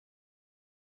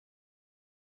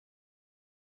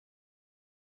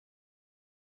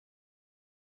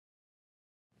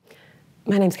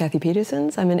My name's Cathy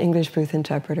Petersons. I'm an English booth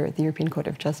interpreter at the European Court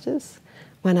of Justice.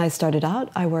 When I started out,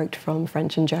 I worked from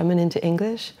French and German into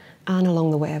English, and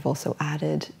along the way I've also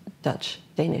added Dutch,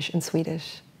 Danish, and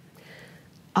Swedish.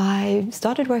 I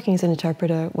started working as an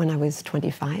interpreter when I was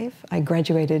 25. I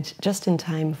graduated just in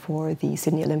time for the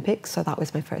Sydney Olympics, so that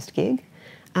was my first gig.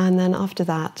 And then after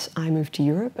that, I moved to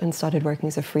Europe and started working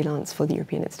as a freelance for the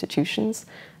European institutions.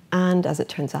 And as it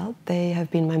turns out, they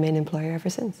have been my main employer ever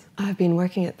since. I've been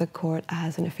working at the court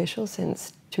as an official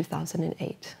since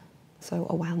 2008, so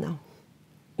a while now.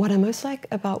 What I most like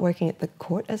about working at the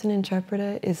court as an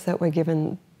interpreter is that we're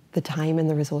given the time and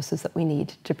the resources that we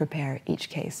need to prepare each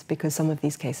case, because some of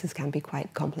these cases can be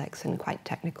quite complex and quite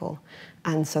technical.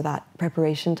 And so that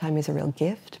preparation time is a real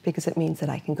gift, because it means that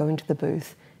I can go into the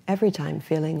booth every time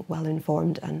feeling well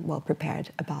informed and well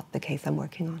prepared about the case I'm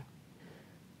working on.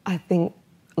 I think,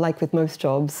 like with most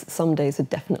jobs, some days are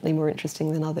definitely more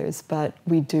interesting than others, but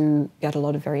we do get a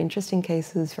lot of very interesting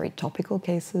cases, very topical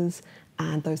cases,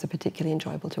 and those are particularly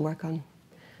enjoyable to work on.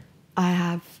 I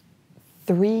have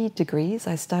 3 degrees.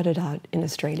 I started out in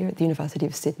Australia at the University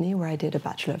of Sydney, where I did a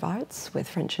Bachelor of Arts with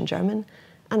French and German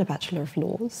and a Bachelor of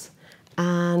Laws.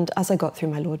 And as I got through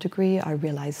my law degree, I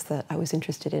realized that I was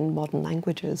interested in modern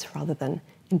languages rather than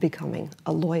in becoming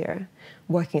a lawyer.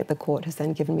 Working at the court has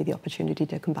then given me the opportunity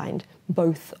to combine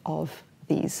both of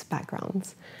these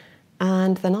backgrounds.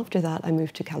 And then after that, I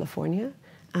moved to California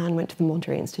and went to the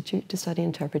Monterey Institute to study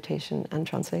interpretation and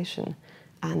translation.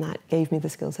 And that gave me the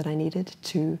skills that I needed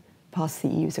to pass the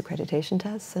EU's accreditation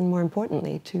tests, and more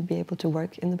importantly, to be able to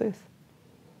work in the booth.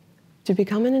 To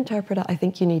become an interpreter, I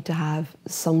think you need to have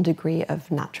some degree of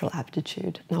natural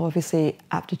aptitude. Now, obviously,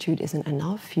 aptitude isn't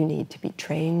enough. You need to be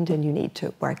trained and you need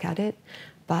to work at it.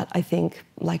 But I think,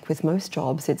 like with most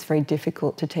jobs, it's very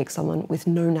difficult to take someone with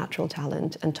no natural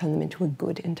talent and turn them into a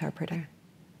good interpreter.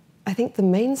 I think the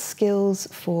main skills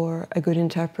for a good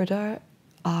interpreter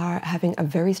are having a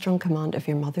very strong command of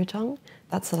your mother tongue.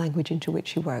 That's the language into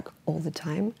which you work all the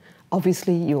time.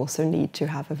 Obviously, you also need to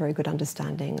have a very good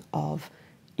understanding of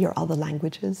your other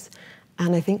languages.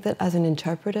 And I think that as an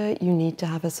interpreter, you need to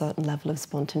have a certain level of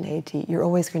spontaneity. You're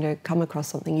always going to come across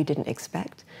something you didn't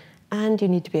expect, and you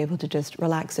need to be able to just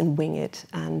relax and wing it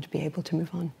and be able to move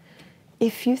on.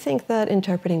 If you think that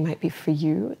interpreting might be for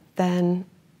you, then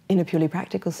in a purely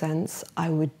practical sense, I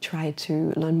would try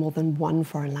to learn more than one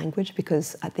foreign language,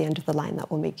 because at the end of the line, that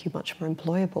will make you much more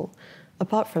employable.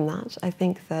 Apart from that, I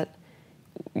think that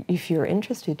if you're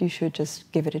interested, you should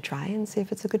just give it a try and see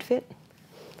if it's a good fit.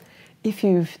 If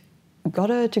you've got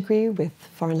a degree with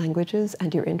foreign languages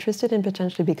and you're interested in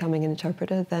potentially becoming an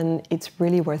interpreter, then it's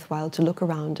really worthwhile to look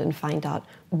around and find out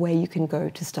where you can go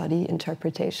to study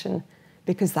interpretation,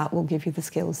 because that will give you the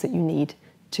skills that you need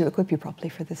to equip you properly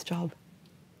for this job.